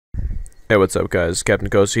Hey, what's up, guys? Captain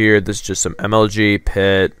Cosi here. This is just some MLG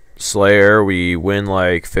Pit Slayer. We win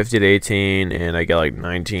like 50 to 18, and I get like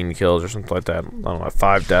 19 kills or something like that. I don't know,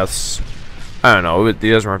 5 deaths. I don't know.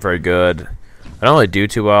 He doesn't run very good. I don't really do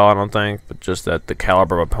too well, I don't think, but just that the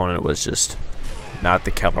caliber of opponent was just not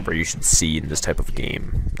the caliber you should see in this type of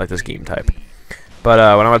game, like this game type. But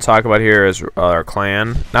what I'm going to talk about here is our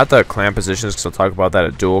clan. Not the clan positions, because I'll talk about that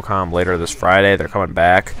at DualCom later this Friday. They're coming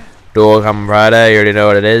back. DualCom Friday, you already know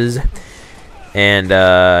what it is. And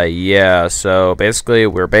yeah, so basically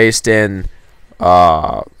we're based in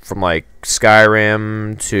from like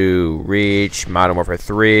Skyrim to Reach, Modern Warfare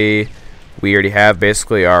 3. We already have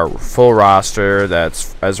basically our full roster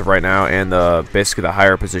that's as of right now, and basically the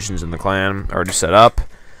higher positions in the clan already set up.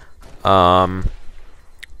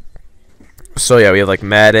 So yeah, we have like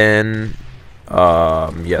Madden,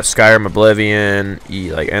 yeah, Skyrim, Oblivion,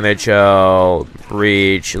 like NHL,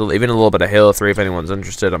 Reach, even a little bit of Halo 3 if anyone's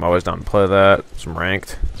interested. I'm always down to play that. Some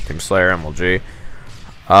ranked, Team Slayer, MLG.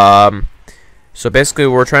 So basically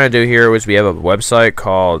what we're trying to do here is we have a website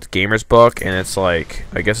called Gamers Book, and it's like,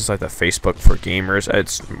 I guess it's like the Facebook for gamers.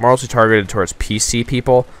 It's mostly targeted towards PC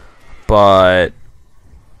people, but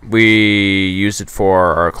we use it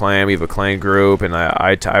for our clan. We have a clan group, and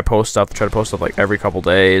I post stuff, try to post stuff like every couple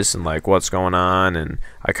days, and like what's going on, and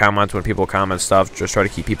I comment when people comment stuff, just try to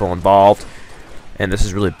keep people involved. And this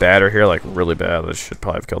is really bad right here, like really bad. This should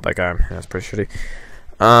probably have killed that guy. That's pretty shitty.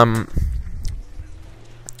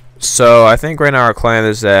 So I think right now our clan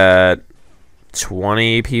is at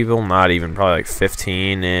 20 people, not even, probably like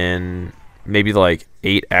 15, and maybe like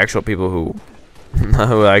 8 actual people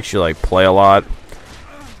who actually like play a lot.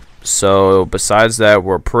 So besides that,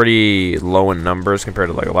 we're pretty low in numbers compared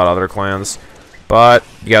to like a lot of other clans, but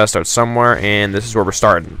you gotta start somewhere, and this is where we're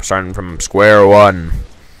starting. We're starting from square one.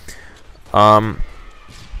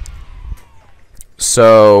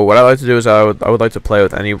 So what I like to do is I would like to play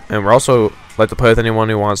with and we're also like to play with anyone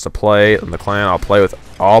who wants to play in the clan. I'll play with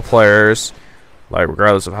all players, like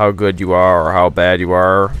regardless of how good you are or how bad you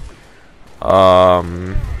are.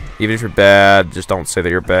 Even if you're bad, just don't say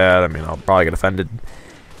that you're bad. I mean, I'll probably get offended.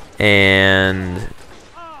 And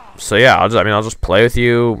so yeah, I'll just play with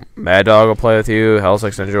you. Mad Dog will play with you.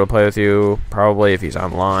 Hellsex Ninja will play with you, probably if he's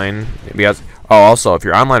online. Oh, also, if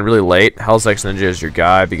you're online really late, Hellsex Ninja is your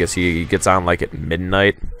guy because he gets on like at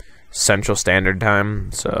midnight Central Standard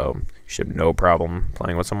Time, so you should have no problem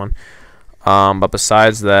playing with someone. But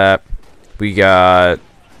besides that, we got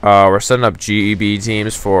we're setting up GEB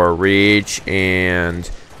teams for Reach and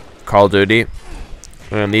Call of Duty,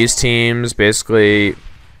 and these teams basically,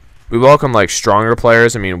 we welcome like stronger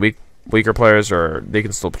players. I mean, weaker players, they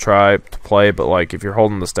can still try to play, but like if you're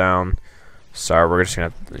holding this down, sorry, we're just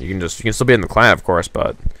gonna you can still be in the clan, of course,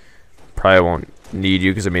 but probably won't need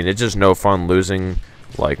you because I mean it's just no fun losing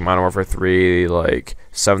like Modern Warfare 3 like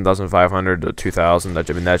 7,500 to 2,000. I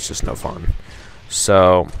mean that's just no fun.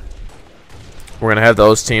 So we're gonna have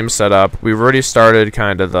those teams set up. We've already started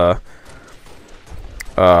kind of the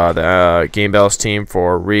Game Bells team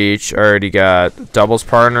for Reach. Already got doubles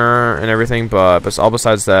partner and everything, but all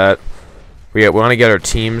besides that, we want to get our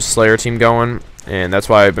team Slayer team going, and that's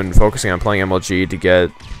why I've been focusing on playing MLG to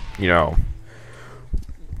get, you know,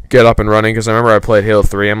 get up and running. Because I remember I played Halo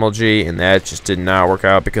 3 MLG, and that just did not work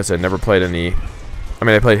out because I never played any. I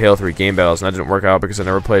mean, I played Halo 3 Game Battles, and that didn't work out because I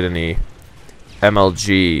never played any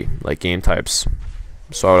MLG like game types.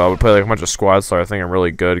 So I would play like a bunch of squad Slayer. I think I'm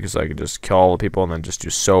really good because I could just kill all the people and then just do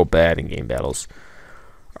so bad in game battles.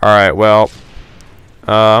 Alright, well,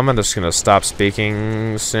 I'm just going to stop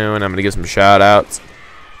speaking soon. I'm going to give some shout-outs.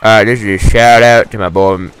 Alright, this is a shout-out to my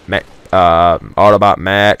boy Autobot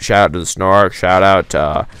Matt. Shout-out to the Snork. Shout-out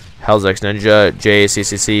to Hellsex Ninja,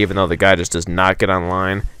 JCCC, even though the guy just does not get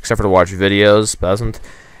online, except for to watch videos, doesn't.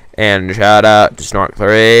 And shout out to Snork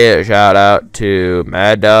 3, shout out to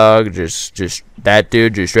Mad Dog, just that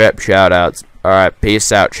dude, just straight shout outs. Alright,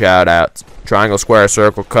 peace out, shout outs. Triangle, square,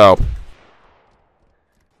 circle, co.